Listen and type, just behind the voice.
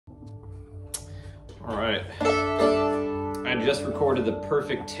All right, I just recorded the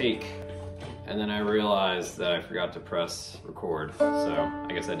perfect take and then I realized that I forgot to press record. So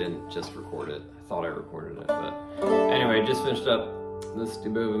I guess I didn't just record it. I thought I recorded it, but anyway, just finished up this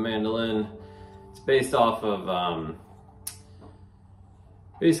Dubova Mandolin. It's based off of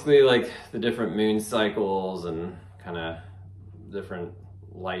basically like the different moon cycles and kind of different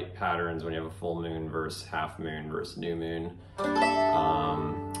light patterns when you have a full moon versus half moon versus new moon.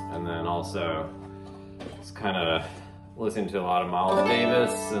 And then also it's kind of listening to a lot of Miles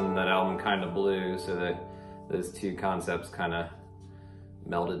Davis and that album Kind of Blue, so that those two concepts kind of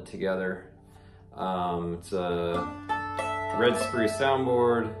melded together. It's a red spruce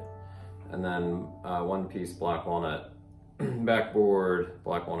soundboard and then one piece black walnut backboard,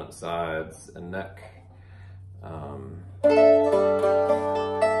 black walnut sides and neck. So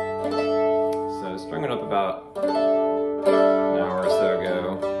I strung it up about an hour or so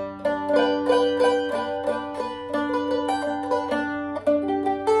ago.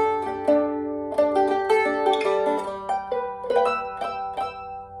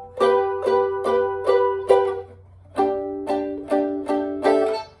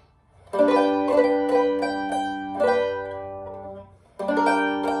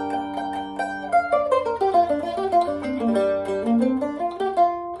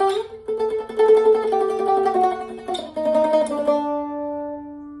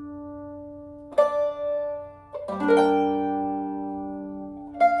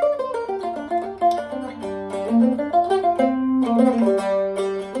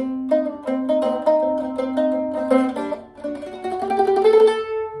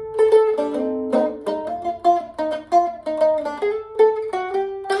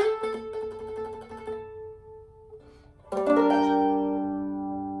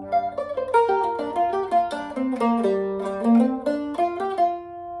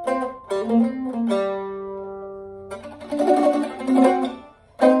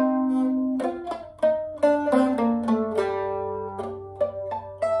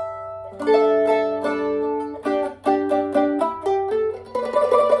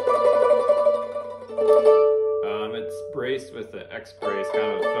 It's braced with the X brace, kind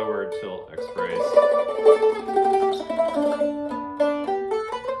of a forward tilt X brace.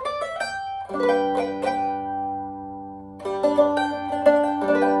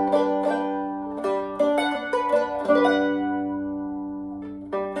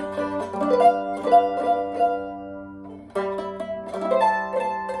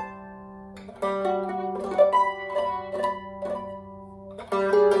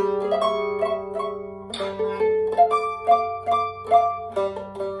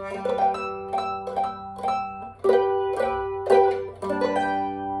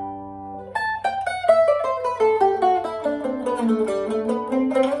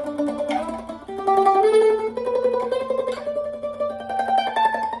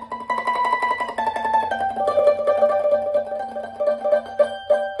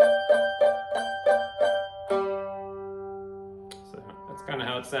 That's kind of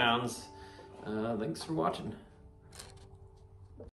how it sounds. Thanks for watching.